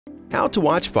How to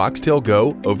watch Foxtel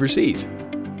Go overseas.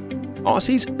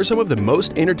 Aussies are some of the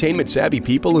most entertainment-savvy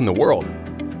people in the world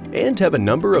and have a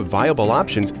number of viable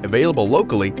options available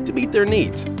locally to meet their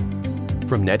needs.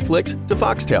 From Netflix to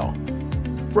Foxtel,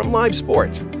 from live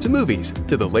sports to movies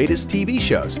to the latest TV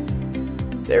shows.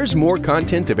 There's more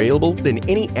content available than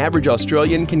any average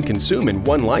Australian can consume in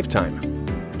one lifetime.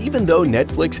 Even though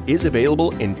Netflix is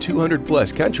available in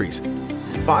 200+ countries,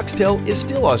 Foxtel is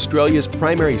still Australia's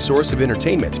primary source of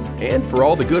entertainment, and for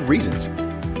all the good reasons.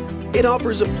 It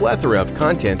offers a plethora of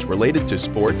content related to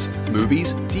sports,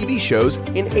 movies, TV shows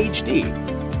in HD,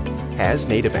 has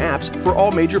native apps for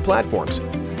all major platforms,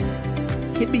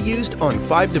 can be used on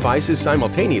 5 devices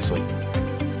simultaneously,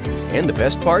 and the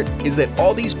best part is that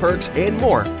all these perks and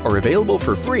more are available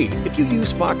for free if you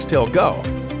use Foxtel Go.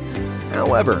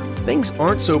 However, things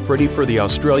aren't so pretty for the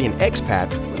Australian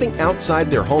expats living outside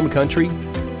their home country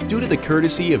due to the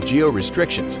courtesy of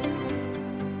geo-restrictions.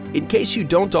 In case you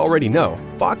don't already know,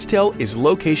 Foxtel is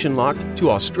location locked to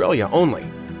Australia only.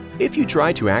 If you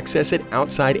try to access it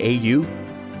outside AU,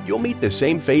 you'll meet the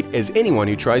same fate as anyone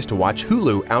who tries to watch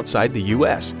Hulu outside the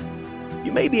US.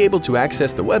 You may be able to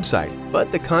access the website,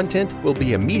 but the content will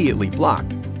be immediately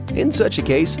blocked. In such a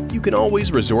case, you can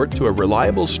always resort to a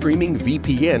reliable streaming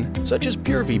VPN such as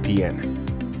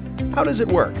PureVPN. How does it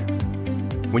work?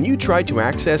 When you try to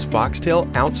access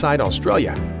Foxtel outside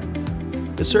Australia,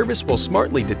 the service will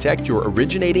smartly detect your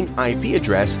originating IP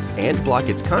address and block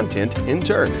its content in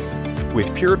turn. With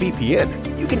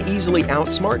PureVPN, you can easily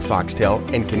outsmart Foxtel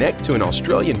and connect to an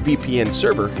Australian VPN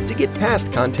server to get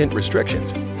past content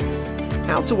restrictions.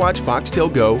 How to watch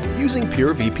Foxtel Go using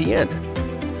PureVPN.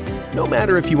 No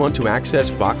matter if you want to access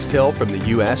Foxtel from the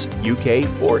US, UK,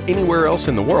 or anywhere else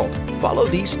in the world, follow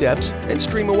these steps and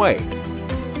stream away.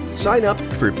 Sign up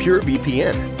for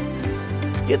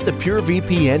PureVPN. Get the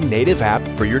PureVPN native app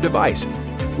for your device.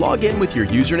 Log in with your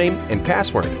username and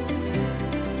password.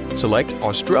 Select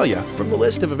Australia from the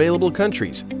list of available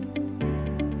countries.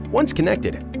 Once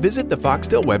connected, visit the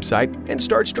Foxtel website and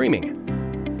start streaming.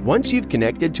 Once you've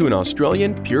connected to an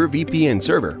Australian PureVPN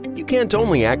server, you can't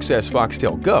only access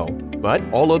Foxtel Go, but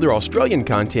all other Australian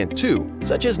content too,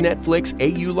 such as Netflix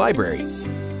AU Library,